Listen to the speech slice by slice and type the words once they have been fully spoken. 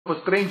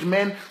for strange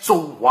men. So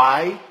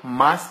why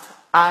must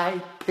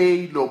I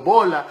pay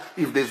lobola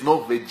if there's no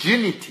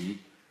virginity,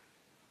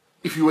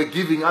 if you were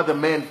giving other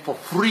men for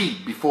free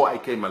before I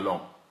came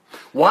along?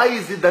 Why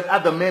is it that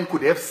other men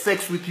could have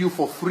sex with you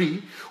for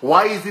free?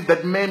 Why is it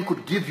that men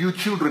could give you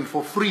children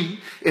for free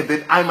and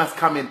then I must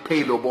come and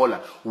pay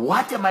lobola?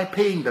 What am I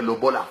paying the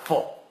lobola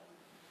for?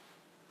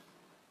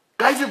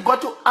 Guys, you've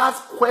got to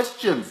ask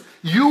questions.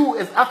 You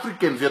as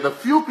Africans, you're the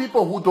few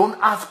people who don't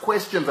ask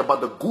questions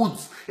about the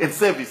goods and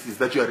services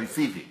that you are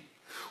receiving.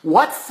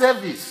 What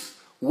service,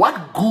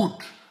 what good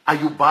are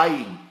you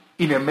buying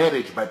in a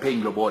marriage by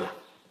paying lobola?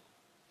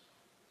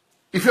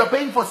 If you're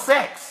paying for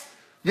sex,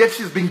 yet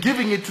she's been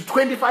giving it to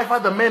 25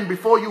 other men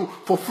before you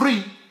for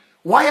free,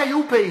 why are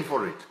you paying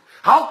for it?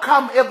 How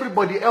come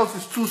everybody else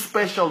is too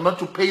special not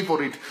to pay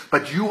for it,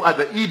 but you are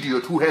the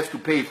idiot who has to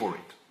pay for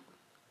it?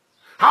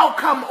 How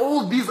come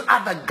all these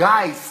other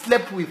guys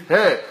slept with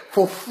her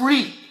for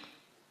free,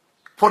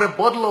 for a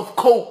bottle of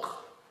Coke,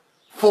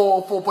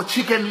 for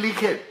chicken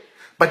liquor,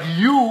 but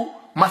you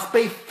must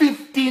pay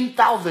 $15,000,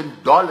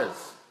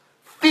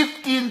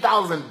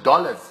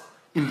 $15,000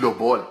 in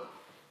lobola?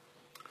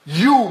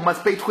 You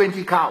must pay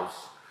 20 cows.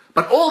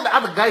 But all the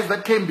other guys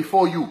that came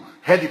before you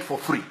had it for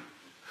free.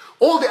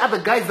 All the other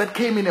guys that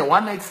came in a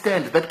one-night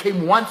stand, that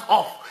came once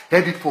off,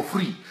 had it for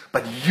free.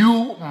 But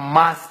you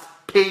must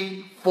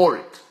pay for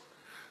it.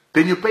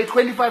 Then you pay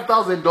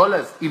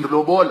 $25,000 in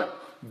lobola.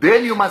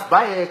 Then you must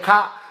buy a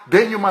car.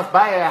 Then you must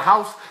buy a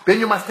house. Then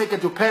you must take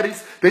it to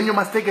Paris. Then you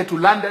must take it to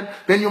London.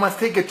 Then you must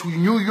take it to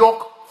New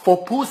York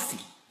for pussy.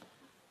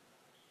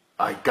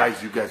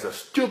 Guys, you guys are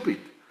stupid.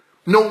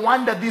 No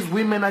wonder these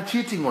women are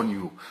cheating on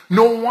you.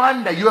 No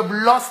wonder you have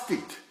lost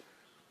it.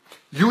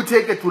 You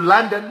take it to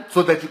London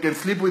so that you can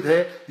sleep with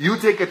her. You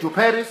take it to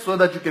Paris so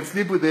that you can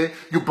sleep with her.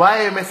 You buy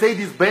a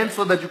Mercedes-Benz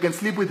so that you can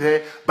sleep with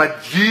her.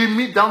 But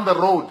Jimmy down the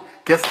road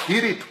just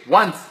hit it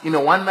once in a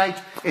one night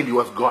and he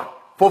was gone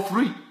for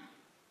free.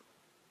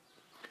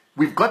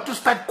 We've got to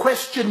start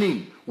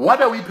questioning,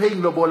 what are we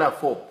paying lobola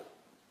for?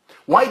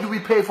 Why do we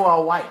pay for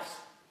our wives?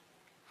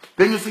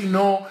 Then you say,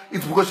 no,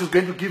 it's because she's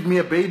going to give me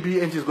a baby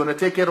and she's going to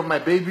take care of my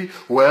baby.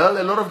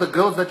 Well, a lot of the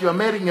girls that you're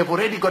marrying have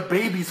already got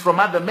babies from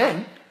other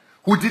men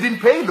who didn't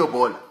pay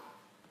lobola.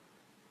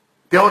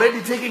 They're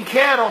already taking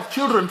care of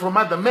children from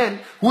other men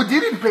who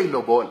didn't pay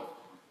lobola.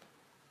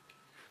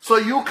 So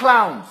you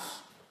clowns,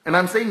 and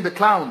I'm saying the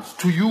clowns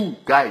to you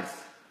guys,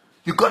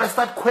 you got to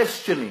start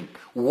questioning,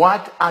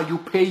 what are you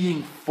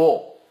paying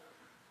for?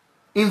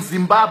 In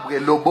Zimbabwe,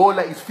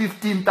 lobola is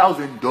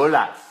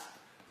 $15,000.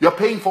 You're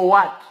paying for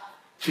what?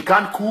 She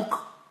can't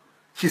cook.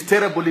 She's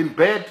terrible in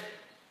bed.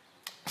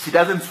 She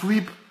doesn't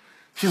sweep.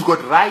 She's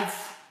got rights.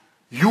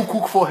 You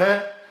cook for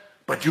her,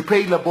 but you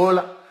pay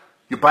lobola.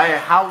 You buy a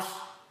house.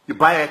 You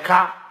buy a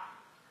car.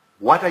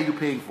 What are you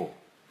paying for?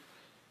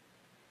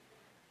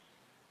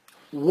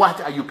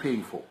 What are you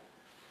paying for?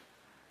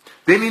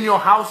 Then in your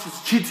house,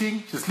 she's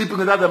cheating. She's sleeping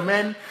with other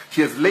men. She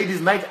has ladies'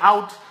 night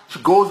out. She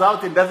goes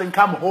out and doesn't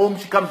come home.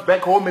 She comes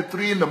back home at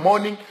 3 in the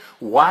morning.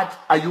 What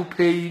are you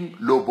paying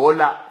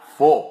lobola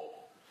for?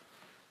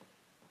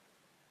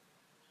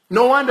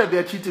 No wonder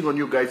they're cheating on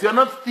you guys. You're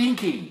not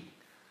thinking.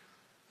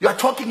 You're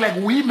talking like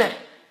women.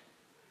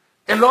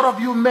 A lot of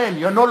you men,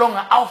 you're no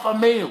longer alpha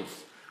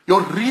males.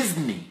 Your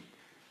reasoning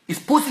is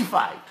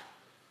pussified.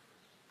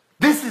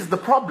 This is the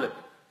problem.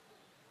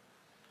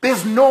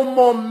 There's no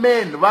more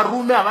men.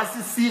 Varume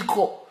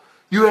avasisiko.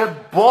 You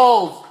have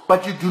balls,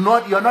 but you're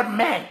not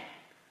men.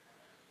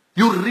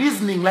 You're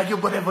reasoning like you've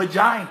got a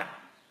vagina.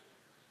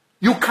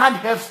 You can't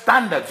have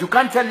standards. You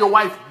can't tell your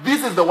wife,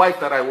 this is the wife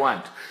that I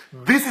want.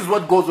 This is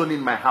what goes on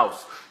in my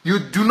house. You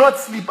do not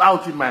sleep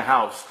out in my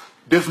house.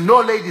 There's no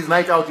ladies'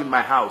 night out in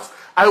my house.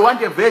 I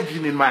want a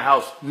virgin in my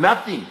house.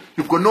 Nothing.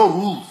 You've got no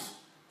rules.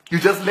 You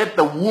just let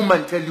the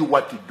woman tell you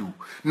what to do.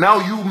 Now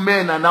you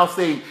men are now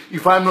saying,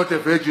 if I'm not a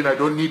virgin, I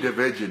don't need a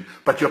virgin.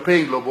 But you're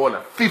paying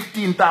lobola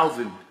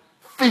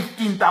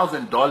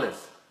 $15,000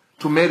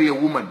 to marry a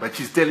woman, but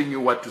she's telling you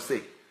what to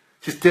say.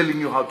 She's telling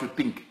you how to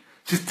think.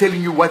 She's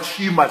telling you what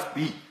she must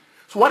be.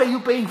 So what are you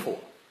paying for?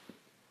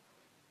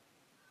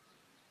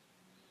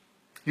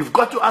 You've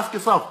got to ask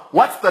yourself,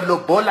 what's the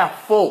lobola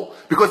for?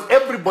 Because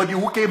everybody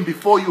who came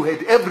before you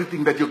had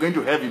everything that you're going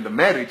to have in the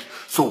marriage.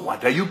 So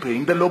what are you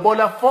paying the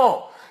lobola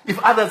for? If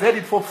others had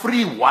it for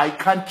free, why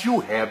can't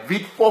you have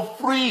it for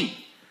free?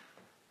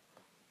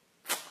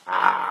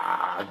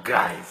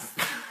 Guys.